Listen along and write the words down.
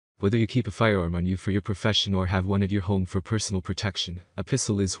Whether you keep a firearm on you for your profession or have one at your home for personal protection, a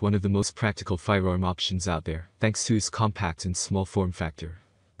pistol is one of the most practical firearm options out there, thanks to its compact and small form factor.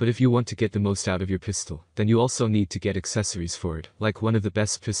 But if you want to get the most out of your pistol, then you also need to get accessories for it, like one of the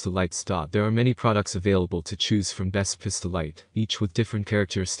best pistol lights. There are many products available to choose from Best Pistol Light, each with different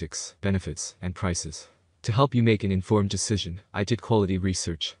characteristics, benefits, and prices. To help you make an informed decision, I did quality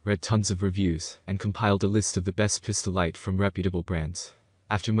research, read tons of reviews, and compiled a list of the best pistol light from reputable brands.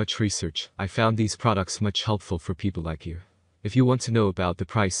 After much research, I found these products much helpful for people like you. If you want to know about the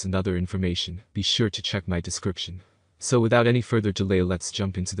price and other information, be sure to check my description. So without any further delay, let's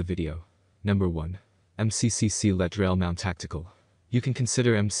jump into the video. Number 1. MCCC LED Rail Mount Tactical. You can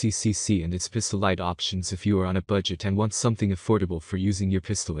consider MCCC and its pistol light options if you are on a budget and want something affordable for using your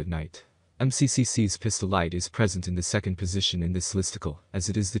pistol at night. MCCC's pistol light is present in the second position in this listicle, as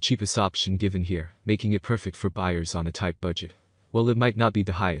it is the cheapest option given here, making it perfect for buyers on a tight budget. While it might not be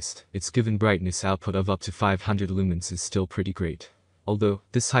the highest, its given brightness output of up to 500 lumens is still pretty great. Although,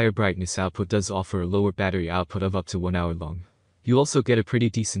 this higher brightness output does offer a lower battery output of up to 1 hour long. You also get a pretty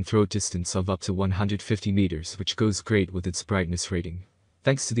decent throw distance of up to 150 meters, which goes great with its brightness rating.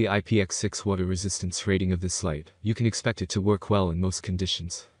 Thanks to the IPX6 water resistance rating of this light, you can expect it to work well in most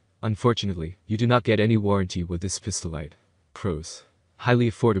conditions. Unfortunately, you do not get any warranty with this pistol light. Pros: highly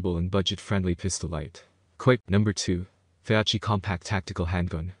affordable and budget-friendly pistol light. Number 2. Feyachi Compact Tactical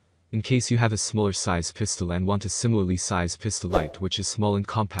Handgun. In case you have a smaller size pistol and want a similarly sized pistol light which is small and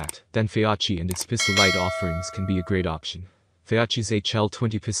compact, then Feyachi and its pistol light offerings can be a great option. Feyachi's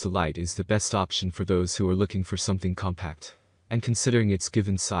HL20 pistol light is the best option for those who are looking for something compact. And considering its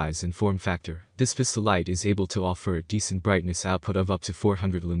given size and form factor, this pistol light is able to offer a decent brightness output of up to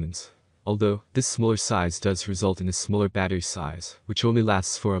 400 lumens. Although, this smaller size does result in a smaller battery size, which only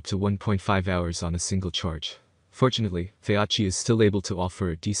lasts for up to 1.5 hours on a single charge. Fortunately, Feyachi is still able to offer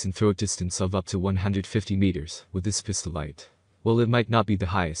a decent throw distance of up to 150 meters with this pistol light. While it might not be the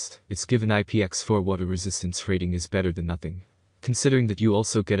highest, its given IPX4 water resistance rating is better than nothing. Considering that you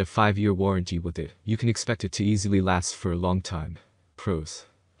also get a 5-year warranty with it, you can expect it to easily last for a long time. Pros: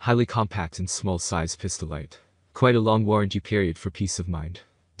 highly compact and small size pistol light. Quite a long warranty period for peace of mind.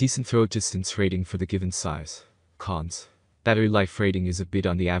 Decent throw distance rating for the given size. Cons: battery life rating is a bit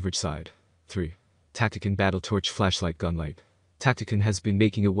on the average side. 3. Tacticon Battle Torch Flashlight Gunlight. Tacticon has been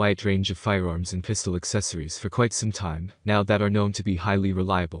making a wide range of firearms and pistol accessories for quite some time now that are known to be highly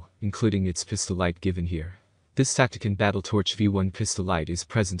reliable, including its pistol light given here. This Tacticon Battle Torch V1 pistol light is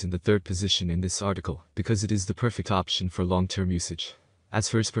present in the third position in this article because it is the perfect option for long-term usage. As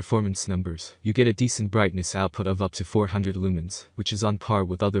for its performance numbers, you get a decent brightness output of up to 400 lumens, which is on par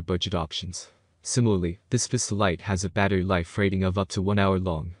with other budget options. Similarly, this pistol light has a battery life rating of up to 1 hour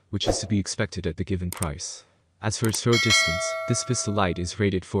long, which is to be expected at the given price. As for its throw distance, this pistol light is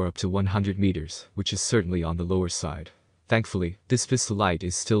rated for up to 100 meters, which is certainly on the lower side. Thankfully, this pistol light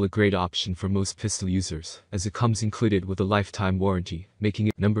is still a great option for most pistol users, as it comes included with a lifetime warranty, making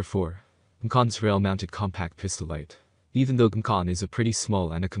it Number 4. GMCON's Rail-Mounted Compact Pistol Light. Even though GMCON is a pretty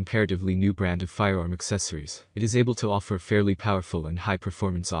small and a comparatively new brand of firearm accessories, it is able to offer fairly powerful and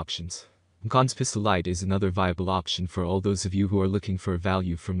high-performance options. GMCON's pistol light is another viable option for all those of you who are looking for a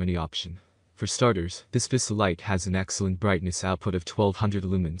value for money option. For starters, this pistol light has an excellent brightness output of 1200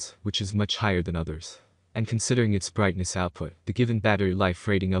 lumens, which is much higher than others. And considering its brightness output, the given battery life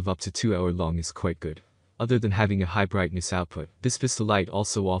rating of up to 2 hour long is quite good. Other than having a high brightness output, this pistol light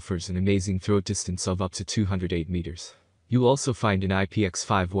also offers an amazing throw distance of up to 208 meters. You'll also find an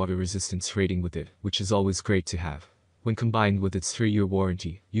IPX5 water resistance rating with it, which is always great to have. When combined with its 3-year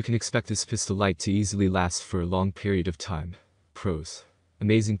warranty, you can expect this pistol light to easily last for a long period of time. Pros: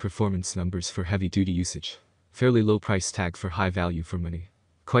 amazing performance numbers for heavy-duty usage. Fairly low price tag for high value for money.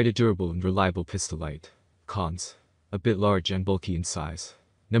 Quite a durable and reliable pistol light. Cons: a bit large and bulky in size.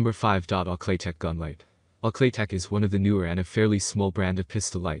 Number 5. Auclaytech Gunlight. Auclaytech is one of the newer and a fairly small brand of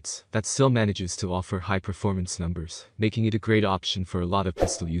pistol lights that still manages to offer high performance numbers, making it a great option for a lot of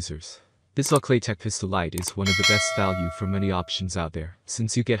pistol users. This Auclaytech pistol light is one of the best value for money options out there,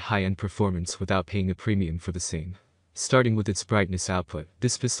 since you get high-end performance without paying a premium for the same. Starting with its brightness output,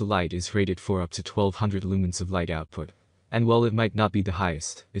 this pistol light is rated for up to 1200 lumens of light output. And while it might not be the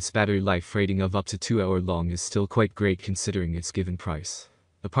highest, its battery life rating of up to 2 hour long is still quite great considering its given price.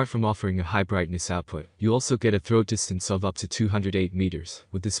 Apart from offering a high brightness output, you also get a throw distance of up to 208 meters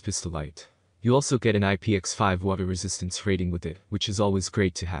with this pistol light. You also get an IPX5 water resistance rating with it, which is always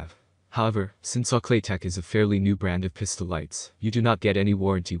great to have. However, since Auclaytech is a fairly new brand of pistol lights, you do not get any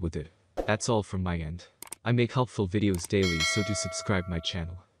warranty with it. That's all from my end. I make helpful videos daily, so do subscribe my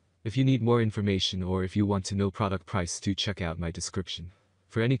channel. If you need more information or if you want to know product price, do check out my description.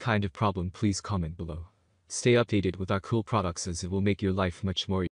 For any kind of problem, please comment below. Stay updated with our cool products as it will make your life much more easier.